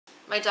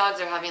My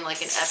dogs are having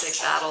like an epic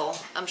battle.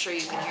 I'm sure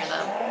you can hear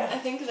them. I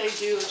think they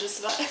do just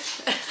about.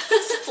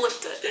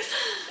 Flipped it.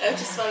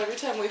 Just about every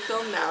time we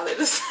film now, they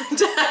decide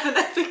to have an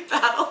epic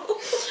battle.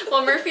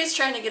 Well, Murphy's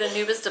trying to get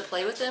Anubis to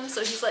play with him, so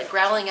he's like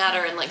growling at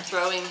her and like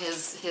throwing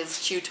his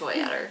chew toy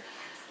at her.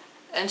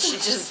 And she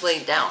just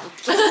laid down.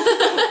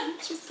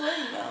 She's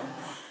laying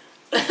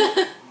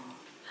now.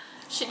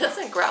 She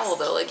doesn't growl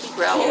though, like he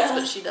growls,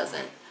 but she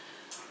doesn't.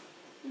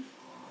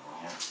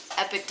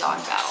 Epic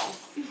dog battle.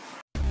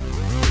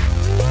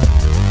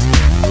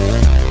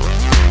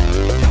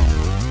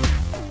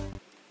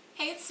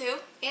 Hey, it's Sue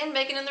and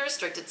Megan in the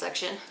restricted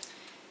section.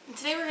 And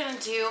today we're going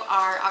to do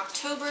our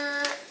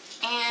October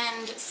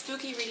and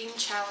Spooky Reading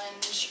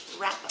Challenge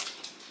wrap-up.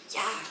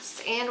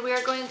 Yes, and we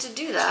are going to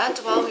do that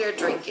while we are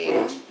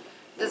drinking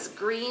this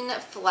Green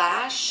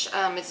Flash.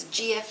 It's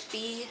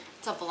GFB.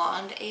 It's a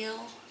blonde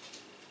ale.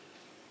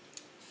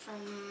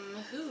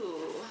 From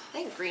who? I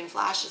think Green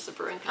Flash is the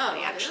brewing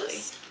company, actually.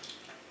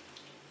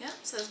 Yeah, it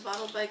says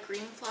bottled by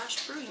Green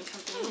Flash Brewing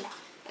Company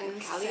in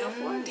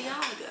California.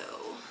 San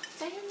Diego.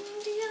 San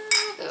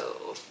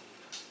Diego.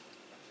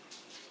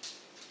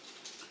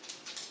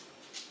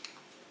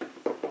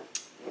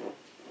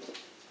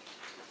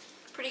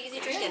 Pretty easy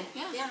drinking.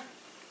 Yeah.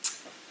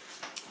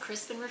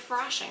 Crisp and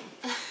refreshing.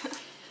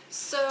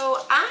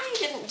 So I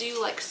didn't do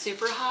like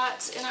super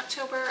hot in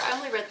October. I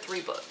only read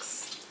 3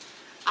 books.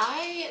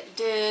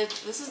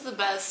 This is the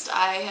best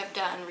I have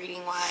done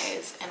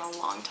reading-wise in a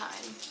long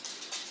time.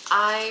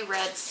 I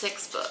read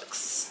 6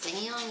 books.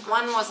 Damn.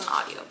 One was an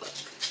audiobook.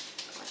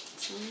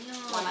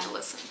 Damn. One I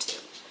listened to.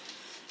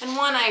 And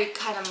one I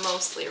kind of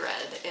mostly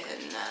read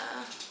in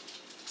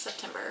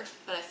September,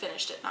 but I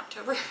finished it in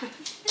October.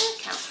 It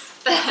counts.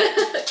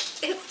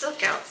 It still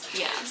counts.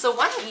 Yeah. So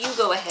why don't you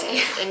go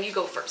ahead and you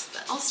go first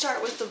then? I'll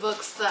start with the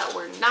books that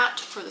were not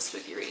for the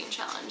Spooky Reading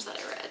Challenge that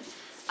I read.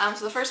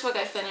 So the first book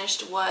I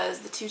finished was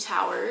The Two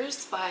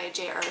Towers by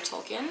J.R.R.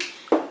 Tolkien,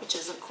 which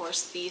is of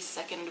course the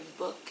second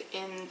book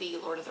in the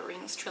Lord of the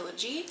Rings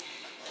trilogy.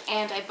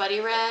 And I buddy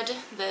read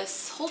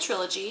this whole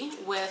trilogy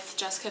with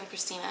Jessica and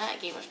Christina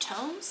at Game of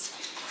Tomes,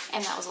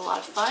 and that was a lot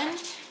of fun.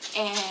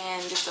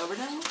 And it's over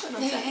now.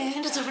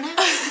 And it's over now.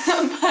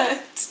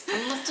 But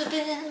I must have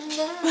been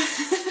there.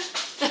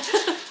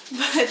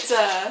 But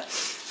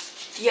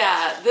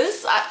yeah,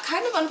 this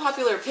kind of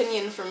unpopular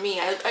opinion for me.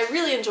 I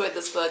really enjoyed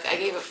this book. I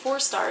gave it 4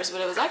 stars, but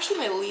it was actually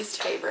my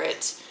least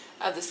favorite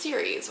of the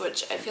series,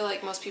 which I feel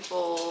like most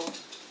people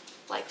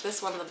like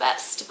this one the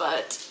best,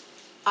 but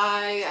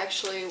I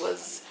actually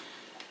was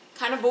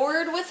kind of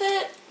bored with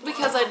it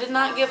because I did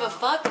not give a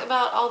fuck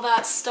about all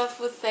that stuff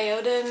with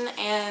Theoden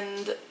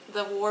and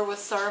the war with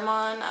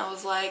Saruman. I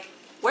was like,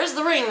 where's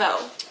the ring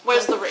though?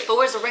 Where's the ring? But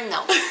where's the ring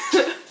though?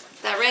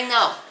 That ring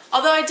though.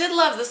 Although I did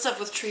love the stuff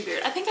with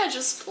Treebeard. I think I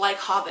just like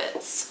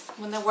hobbits.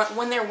 When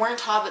there weren't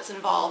hobbits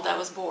involved, I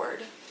was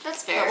bored.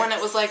 That's fair. But when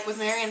it was like with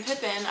Merry and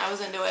Pippin, I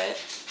was into it.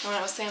 And when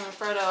it was Sam and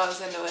Frodo, I was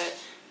into it.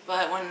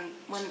 But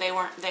when they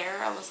weren't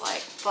there, I was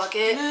like, fuck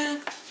it.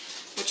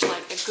 Which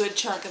like a good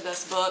chunk of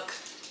this book,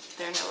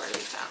 they're nowhere to be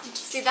found.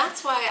 See,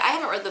 that's why I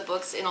haven't read the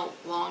books in a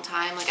long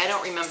time. Like, I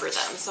don't remember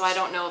them, so I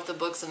don't know if the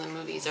books and the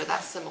movies are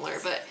that similar.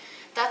 But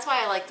that's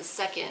why I like the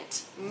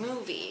second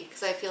movie,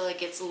 because I feel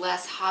like it's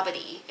less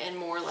hobbity and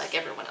more like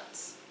everyone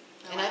else.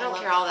 And I don't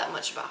care all that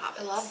much about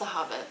hobbits. I love the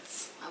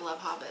hobbits. I love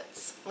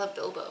hobbits. I love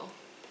Bilbo.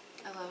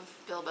 I love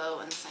Bilbo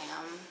and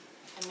Sam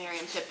and Merry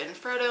and Pippin.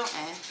 Frodo,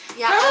 eh.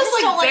 Yeah, I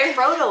just don't like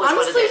Frodo is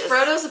honestly, what it is.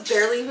 Frodo's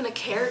barely even a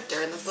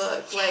character in the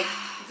book.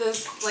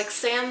 Like,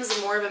 Sam's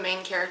more of a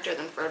main character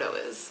than Frodo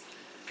is.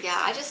 Yeah,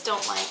 I just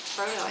don't like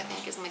Frodo, I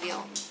think, is my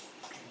deal.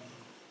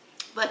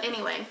 But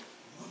anyway,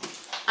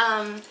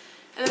 and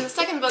then the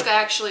second book I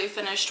actually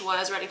finished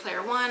was Ready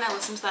Player One. I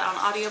listened to that on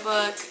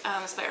audiobook.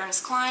 It's by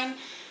Ernest Cline.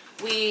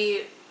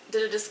 We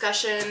did a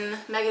discussion.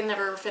 Megan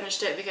never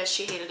finished it because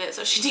she hated it,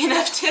 so she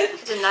DNF'd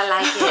it. Did not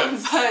like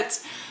it. But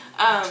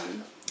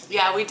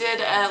yeah, we did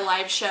a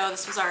live show.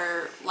 This was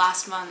our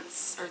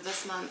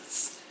this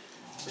month's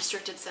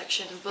restricted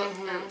section book,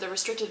 or the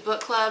restricted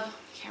book club.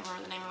 I can't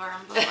remember the name of our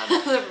own book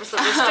club.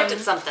 Restricted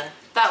something.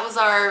 That was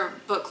our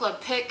book club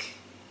pick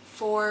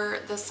for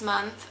this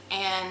month,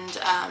 and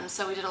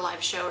so we did a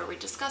live show where we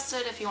discussed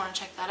it. If you want to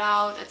check that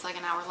out, it's like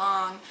an hour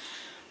long.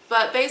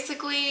 But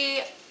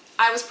basically,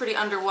 I was pretty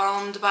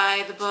underwhelmed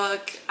by the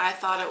book. I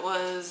thought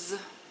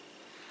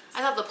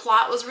the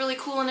plot was really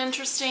cool and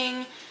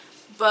interesting,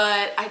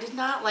 but I did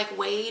not like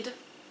Wade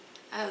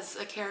as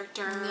a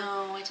character.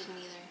 No, I didn't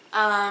either.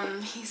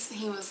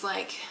 He was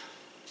like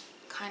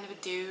kind of a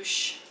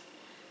douche,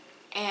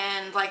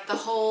 and like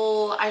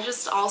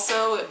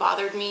it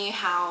bothered me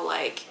how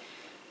like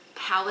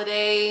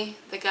Halliday,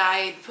 the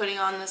guy putting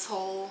on this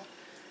whole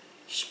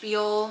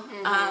spiel,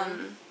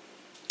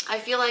 I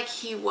feel like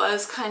he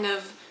was kind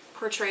of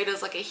portrayed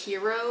as like a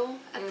hero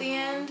at the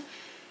end,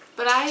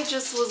 but I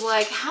just was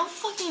like, how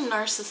fucking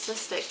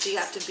narcissistic do you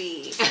have to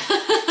be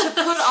to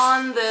put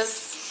on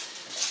this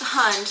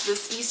hunt,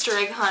 this Easter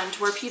egg hunt,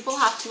 where people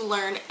have to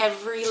learn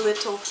every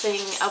little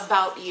thing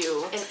about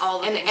you and all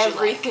the and things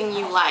everything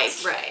you like,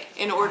 right,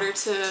 in order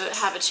to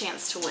have a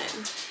chance to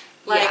win.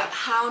 Like, yeah.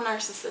 how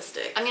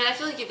narcissistic. I mean, I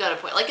feel like you've got a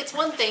point. Like, it's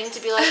one thing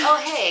to be like, oh,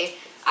 hey,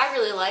 I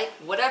really like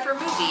whatever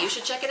movie. You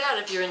should check it out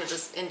if you're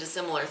into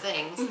similar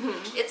things.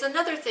 Mm-hmm. It's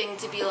another thing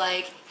to be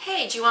like,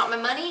 hey, do you want my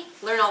money?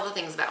 Learn all the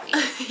things about me.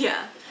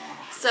 Yeah.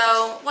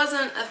 So,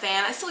 wasn't a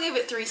fan. I still gave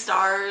it 3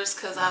 stars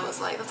because I was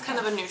like, that's kind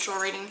of a neutral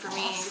rating for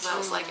me. Because I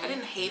was like, I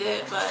didn't hate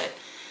it, but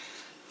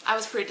I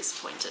was pretty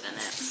disappointed in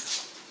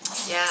it.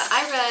 Yeah,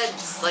 I read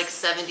like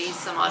 70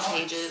 some odd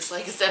pages,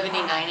 like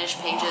 79-ish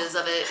pages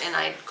of it, and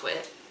I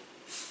quit.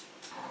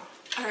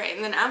 Alright,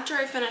 and then after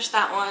I finished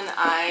that one,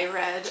 I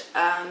read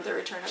The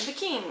Return of the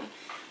King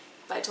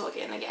by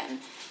Tolkien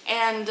again.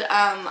 And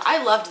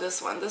I loved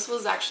this one. This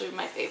was actually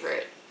my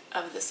favorite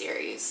of the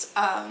series.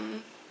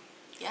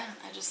 Yeah,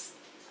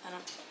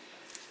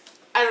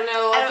 I don't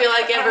know. I feel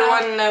like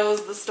everyone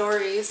knows the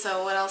story,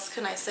 so what else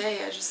can I say?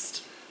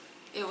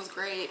 It was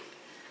great.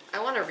 I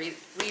want to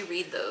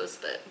reread those,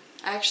 but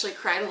I actually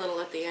cried a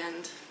little at the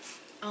end.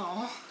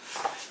 Oh,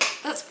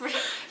 that's pretty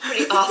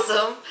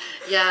awesome.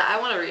 Yeah, I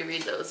want to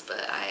reread those,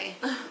 but I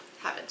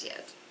haven't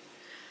yet.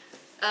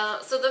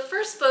 So the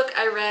first book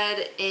I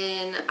read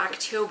in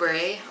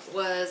October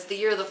was The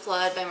Year of the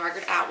Flood by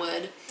Margaret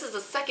Atwood. This is the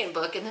second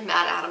book in the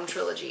Mad Adam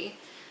trilogy.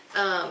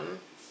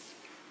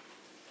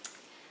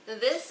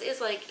 This is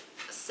like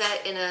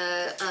set in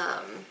a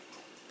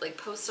like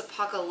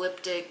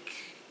post-apocalyptic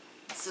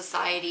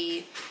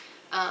society.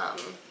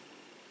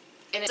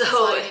 And so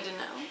all I need to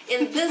know.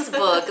 In this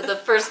book, the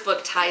first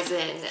book ties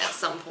in at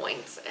some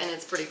point, and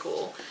it's pretty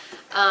cool.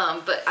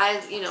 But I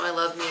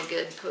love me a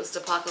good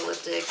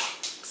post-apocalyptic,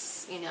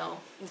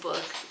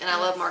 book, and I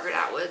love Margaret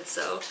Atwood,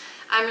 so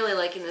I'm really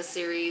liking this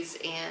series,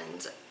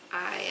 and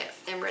I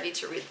am ready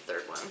to read the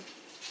third one.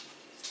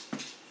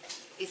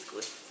 It's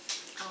good.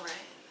 All right.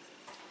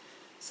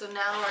 So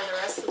now are the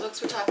rest of the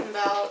books we're talking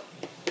about?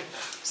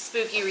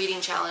 Spooky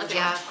reading challenge.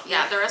 Okay.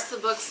 Yeah. The rest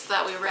of the books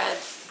that we read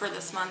for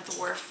this month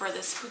were for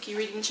the spooky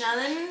reading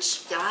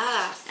challenge.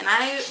 Yeah. And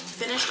I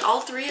finished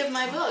all 3 of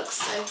my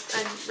books.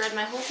 I read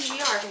my whole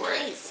TBR for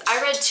it.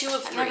 I read 2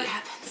 of 3. That never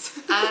happens.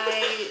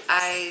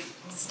 I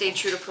stayed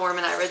true to form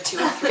and I read 2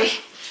 of 3.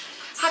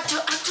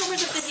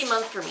 October's a busy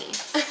month for me.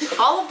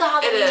 All of the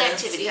Halloween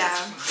activities.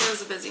 Yeah, it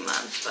was a busy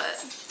month, but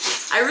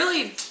I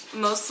really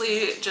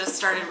mostly just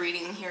started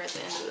reading here at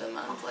the end of the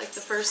month. Like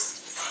the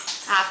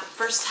first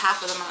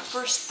half of the month,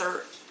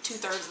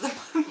 2/3 of the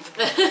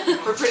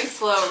month were pretty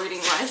slow reading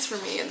wise for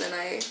me, and then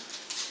I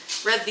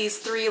read these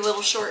 3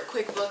 little short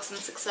quick books in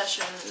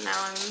succession, and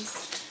now I'm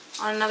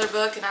on another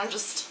book, and I'm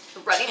just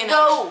ready to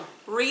go.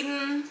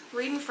 Reading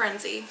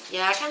frenzy.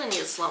 Yeah, I kind of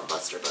need a slump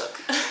buster book.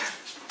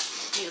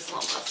 Need a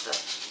slump buster.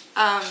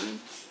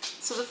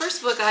 So the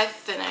first book I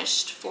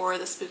finished for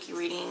the Spooky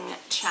Reading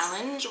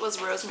Challenge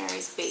was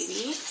Rosemary's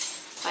Baby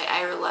by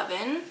Ira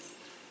Levin.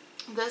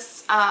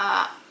 This,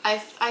 I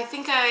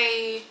think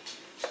I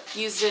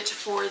used it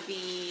for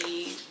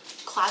the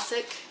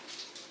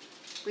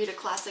read a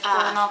classic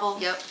horror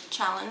novel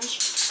challenge.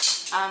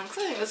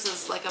 Clearly this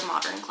is like a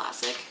modern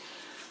classic.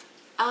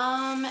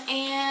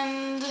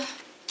 And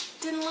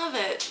didn't love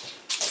it.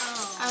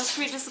 Oh. I was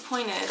pretty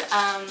disappointed.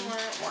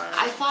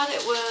 I thought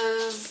it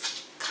was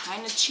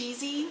kind of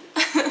cheesy,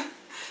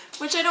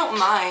 which I don't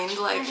mind.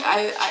 Like,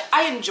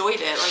 I enjoyed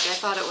it. Like, I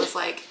thought it was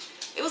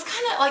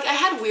kind of, like, I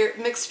had weird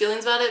mixed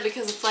feelings about it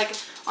because it's like,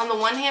 on the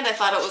one hand, I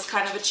thought it was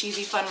kind of a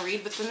cheesy, fun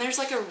read, but then there's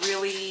like a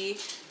really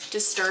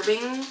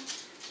disturbing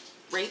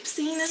rape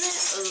scene in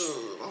it.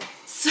 Ooh.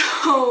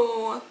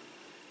 So,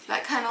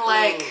 that kind of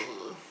like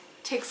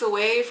takes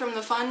away from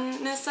the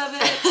funness of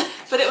it.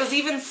 But it was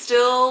even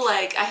still,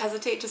 like, I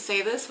hesitate to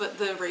say this, but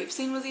the rape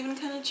scene was even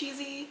kind of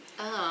cheesy.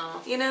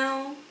 Oh. You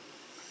know?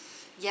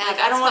 Yeah, like,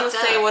 I don't want to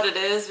say what it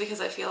is because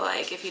I feel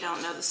like if you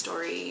don't know the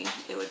story,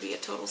 it would be a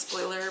total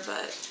spoiler,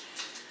 but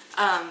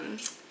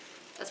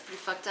that's pretty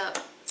fucked up.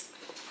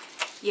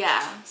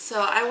 Yeah,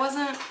 so I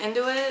wasn't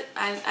into it.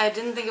 I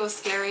didn't think it was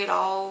scary at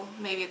all.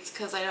 Maybe it's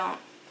because I don't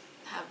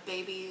have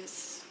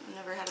babies. I've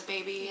never had a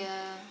baby.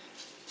 Yeah.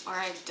 Or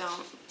I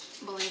don't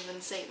believe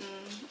in Satan.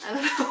 I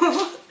don't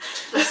know.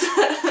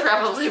 Those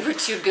probably were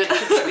 2 good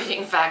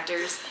contributing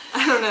factors.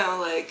 I don't know,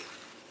 like,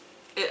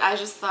 I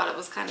just thought it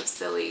was kind of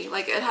silly.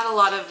 Like, it had a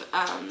lot of,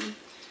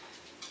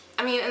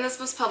 I mean, and this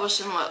was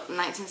published in,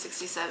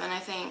 1967, I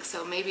think,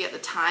 so maybe at the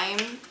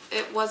time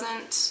it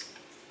wasn't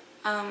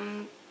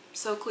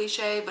so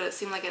cliche, but it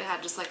seemed like it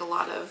had just, like, a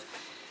lot of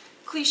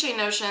cliche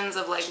notions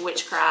of, like,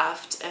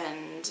 witchcraft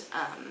and,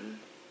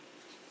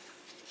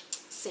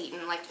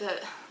 Satan,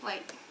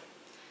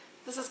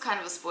 this is kind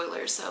of a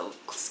spoiler, so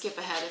skip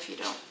ahead if you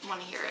don't want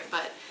to hear it,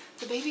 but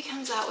the baby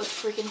comes out with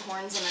freaking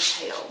horns and a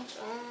tail.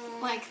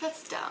 Like,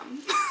 that's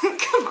dumb.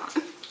 Come on.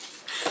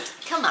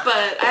 Come on.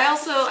 But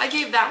I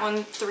gave that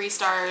one 3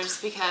 stars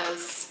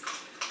because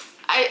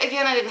I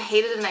didn't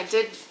hate it, and I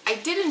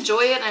did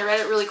enjoy it, and I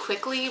read it really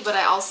quickly, but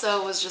I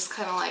also was just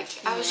kind of like,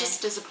 I was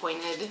just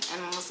disappointed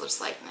and was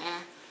just like, nah.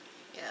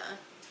 Yeah.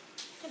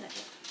 Hey,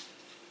 Nugget.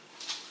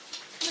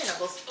 Come here,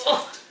 Knuckles.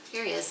 Oh,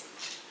 here he is.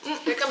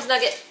 Here comes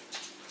Nugget.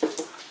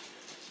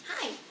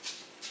 Hi.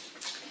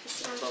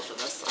 Sit on both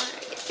of us. All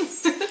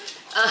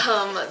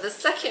right. The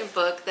second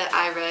book that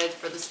I read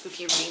for the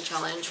Spooky Reading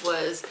Challenge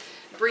was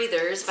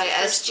Breathers by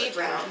S.G.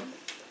 Brown.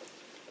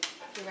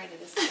 You're right,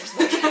 it is the first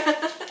book.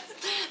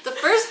 The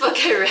first book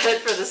I read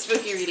for the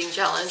Spooky Reading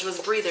Challenge was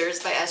Breathers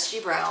by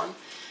S.G. Brown.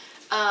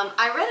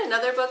 I read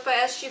another book by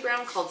S.G.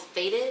 Brown called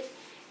Fated.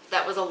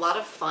 That was a lot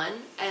of fun,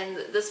 and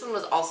this one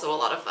was also a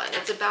lot of fun.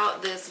 It's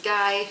about this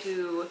guy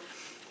who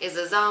is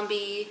a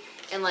zombie,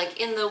 and like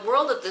in the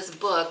world of this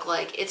book,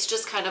 like it's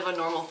just kind of a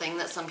normal thing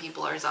that some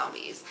people are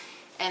zombies.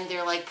 And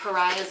they're like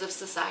pariahs of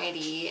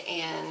society,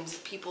 and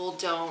people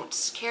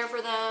don't care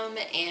for them,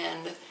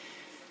 and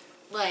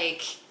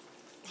like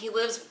he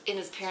lives in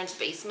his parents'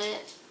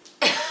 basement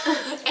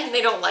and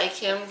they don't like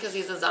him because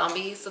he's a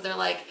zombie, so they're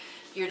like,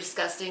 you're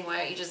disgusting, why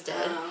aren't you just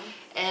dead?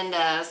 And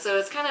so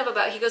it's kind of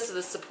about, he goes to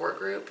this support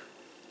group.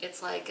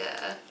 It's like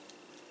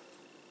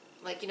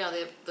you know, they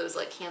have those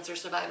like cancer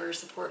survivor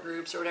support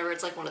groups or whatever.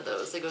 It's like one of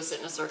those. They go sit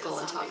in a circle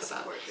and talk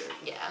about,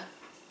 yeah.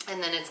 And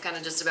then it's kind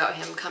of just about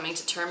him coming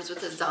to terms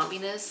with his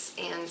zombiness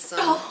and some...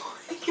 Oh,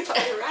 you got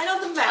it right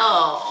on the mouth.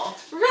 Oh.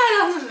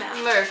 Right on the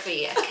mouth.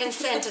 Murphy,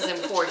 consent is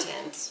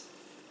important.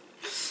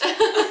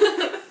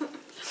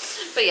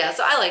 But yeah,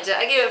 so I liked it.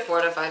 I gave it 4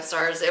 out of 5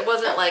 stars. It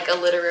wasn't like a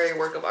literary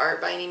work of art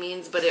by any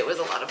means, but it was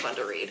a lot of fun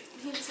to read.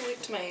 He just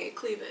liked my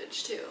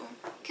cleavage, too.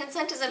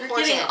 Consent is You're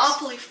important. getting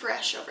awfully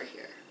fresh over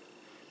here.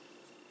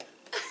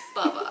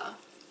 Bubba.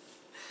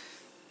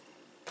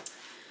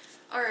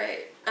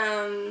 Alright,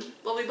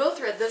 well we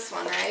both read this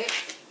one, right?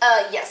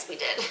 Yes, we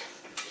did.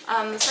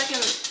 The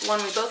second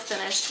one we both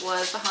finished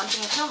was The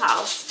Haunting of Hill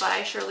House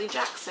by Shirley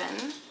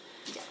Jackson.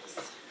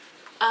 Yes.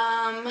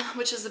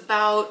 Which is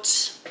about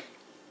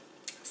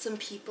some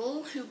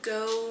people who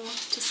go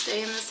to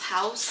stay in this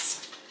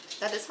house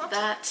That is haunted.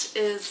 that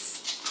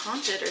is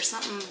haunted or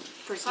something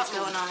freaky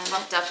going on in it.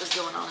 Fucked up is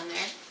going on in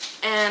there.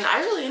 And I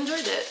really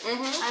enjoyed it.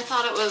 Mm-hmm. I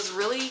thought it was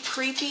really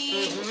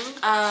creepy.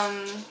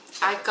 Mm-hmm.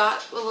 I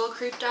got a little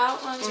creeped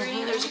out when I was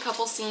reading. There's a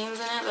couple scenes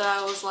in it that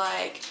I was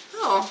like,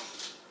 Oh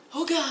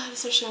God,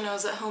 especially when I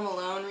was at home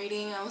alone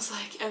reading. I was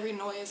like, every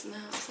noise in the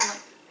house. I'm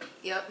like,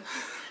 Yep.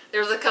 There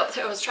was a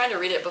couple, I was trying to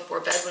read it before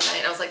bed one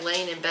night. I was like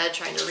laying in bed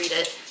trying to read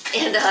it.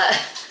 And I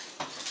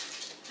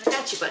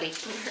got you, buddy.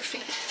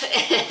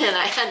 And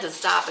I had to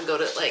stop and go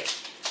to like,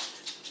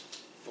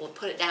 well,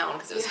 put it down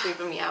because it was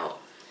creeping me out.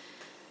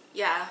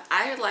 yeah,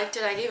 I liked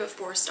it. I gave it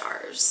 4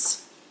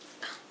 stars.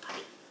 Oh,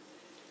 buddy.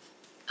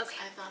 Okay.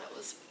 I thought it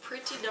was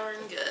pretty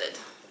darn good.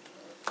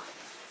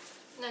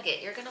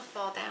 Nugget, you're gonna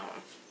fall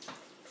down.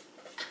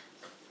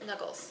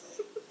 Nuggles.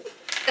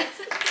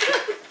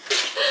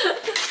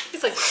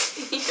 He's like,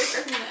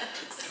 You're a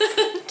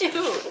mess.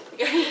 dude.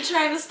 Are you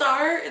trying to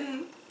star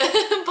in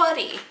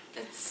Buddy.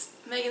 It's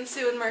Megan,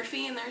 Sue, and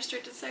Murphy in the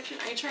restricted section?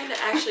 Are you trying to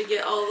actually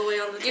get all the way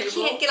on the table? You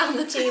can't get on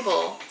the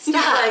table.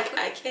 You're Stop. like,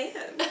 I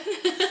can.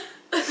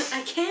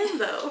 I can,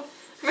 though.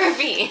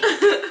 Murphy.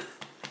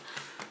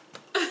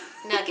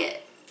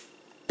 Nugget.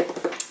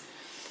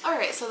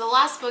 Alright, so the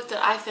last book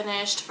that I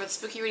finished for the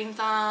Spooky Reading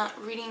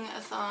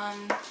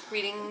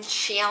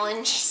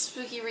Challenge.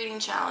 Spooky Reading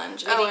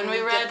Challenge. Reading and we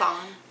read Thon.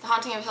 The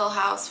Haunting of Hill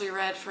House. We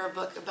read for a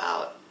book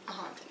about a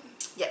haunting.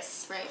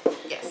 Yes. Right?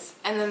 Yes.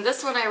 And then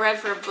this one I read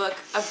for a book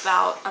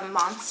about a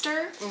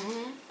monster.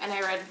 Mm-hmm. And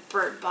I read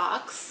Bird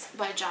Box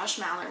by Josh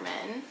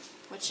Mallerman,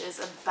 which is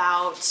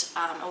about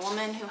a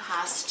woman who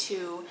has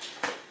to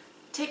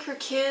take her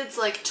kids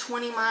like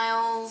 20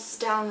 miles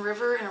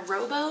downriver in a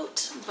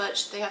rowboat,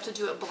 but they have to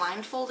do it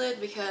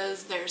blindfolded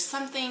because there's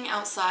something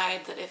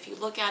outside that if you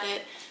look at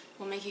it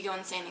will make you go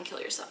insane and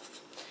kill yourself.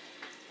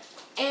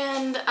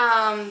 And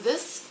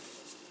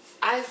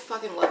I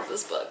fucking love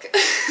this book.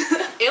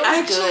 It was I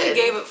actually good.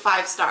 gave it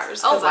 5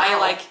 stars because I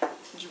like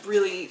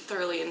really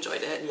thoroughly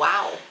enjoyed it.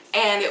 Wow.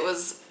 And it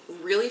was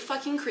really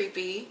fucking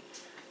creepy.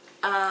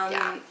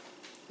 Yeah.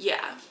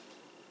 Yeah.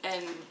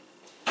 And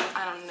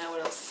I don't know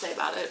what else to say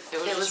about it.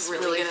 It was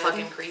really good.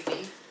 fucking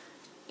creepy.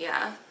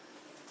 Yeah.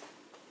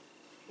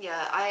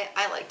 Yeah,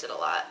 I liked it a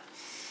lot.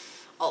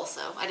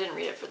 Also, I didn't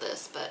read it for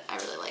this, but I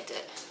really liked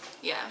it.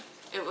 Yeah.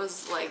 It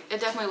was like,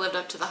 it definitely lived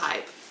up to the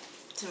hype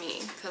to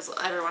me because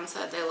everyone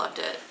said they loved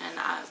it and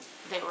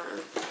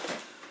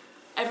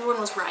everyone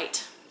was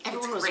right.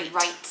 Everyone was great.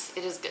 right.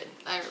 It is good.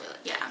 I really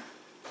like it. Yeah.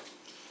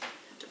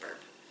 Have to burp.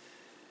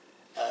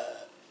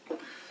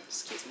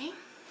 Excuse me.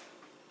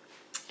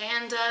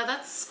 And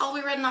that's all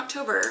we read in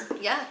October.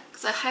 Yeah.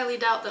 Because I highly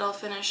doubt that I'll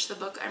finish the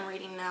book I'm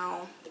reading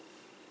now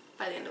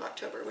by the end of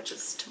October, which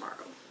is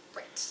tomorrow.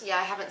 Right. Yeah,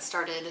 I haven't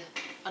started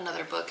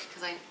another book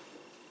because I'm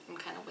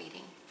kind of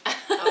waiting.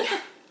 Oh,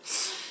 yeah.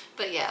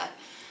 But yeah,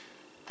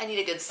 I need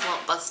a good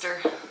slump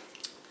buster.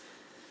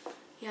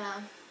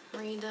 Yeah.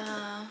 Read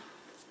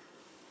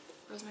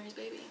Rosemary's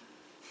Baby.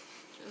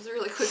 It was a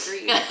really quick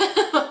read.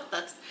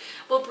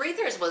 Well,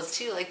 Breathers was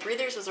too. Like,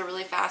 Breathers was a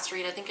really fast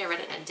read. I think I read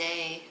it in a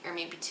day or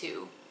maybe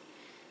 2.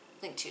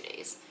 I think 2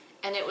 days.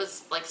 And it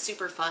was like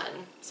super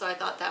fun. So I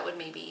thought that would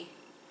maybe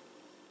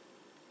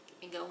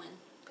me going.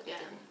 But Yeah. it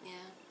didn't. Yeah.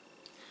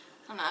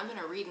 I don't know, I've been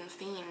a reading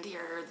fiend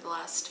here the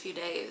last few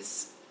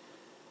days.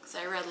 Because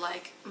I read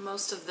like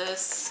most of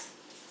this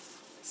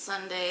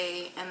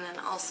Sunday and then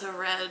also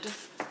read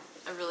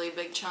a really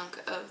big chunk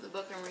of the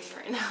book I'm reading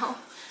right now.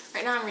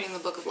 Right now I'm reading the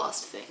Book of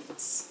Lost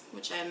Things,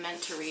 which I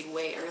meant to read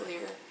way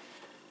earlier,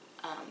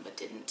 but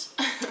didn't.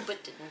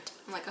 But didn't.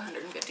 I'm like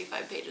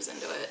 155 pages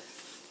into it.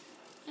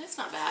 And it's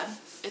not bad.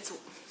 It's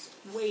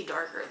way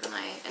darker than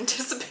I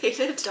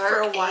anticipated.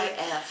 Dark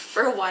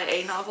For a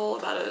YA novel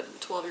about a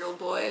 12-year-old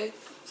boy.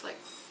 It's like,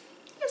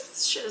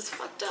 this shit is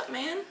fucked up,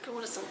 man.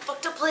 Going to some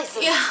fucked up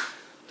places. Yeah.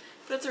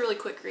 But it's a really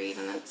quick read,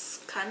 and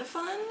it's kind of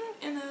fun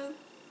in a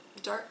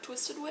dark,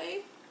 twisted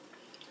way.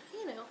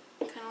 You know.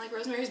 Kind of like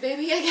Rosemary's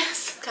Baby, I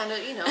guess. Kind of,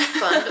 you know,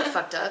 fun but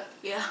fucked up.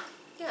 Yeah.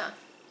 Yeah.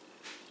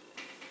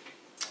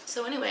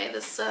 So anyway,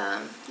 this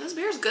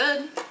beer's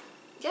good.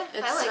 Yeah,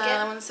 It's, I like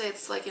I it. wouldn't say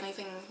it's like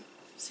anything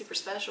super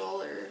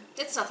special or...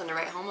 It's nothing to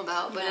write home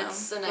about, but No,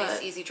 it's a nice,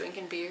 but- easy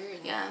drinking beer.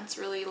 And Yeah, it's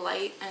really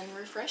light and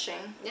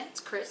refreshing. yeah, it's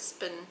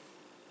crisp and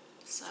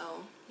So,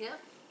 yeah.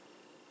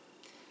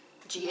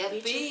 maybe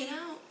check GFB. it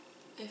out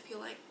if you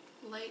like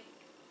light,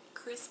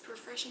 crisp,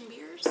 refreshing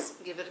beers.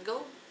 Give it a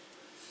go.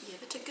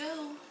 Give it a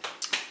go.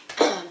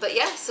 But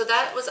yeah, so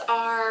that was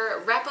our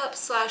wrap-up /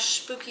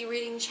 spooky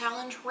reading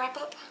challenge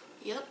wrap-up.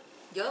 Yep.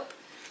 Yup.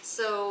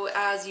 So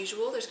as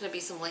usual, there's going to be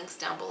some links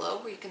down below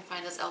where you can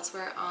find us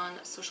elsewhere on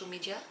social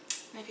media.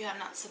 And if you have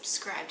not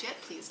subscribed yet,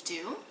 please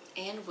do.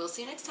 And we'll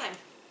see you next time.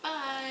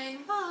 Bye.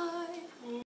 Bye.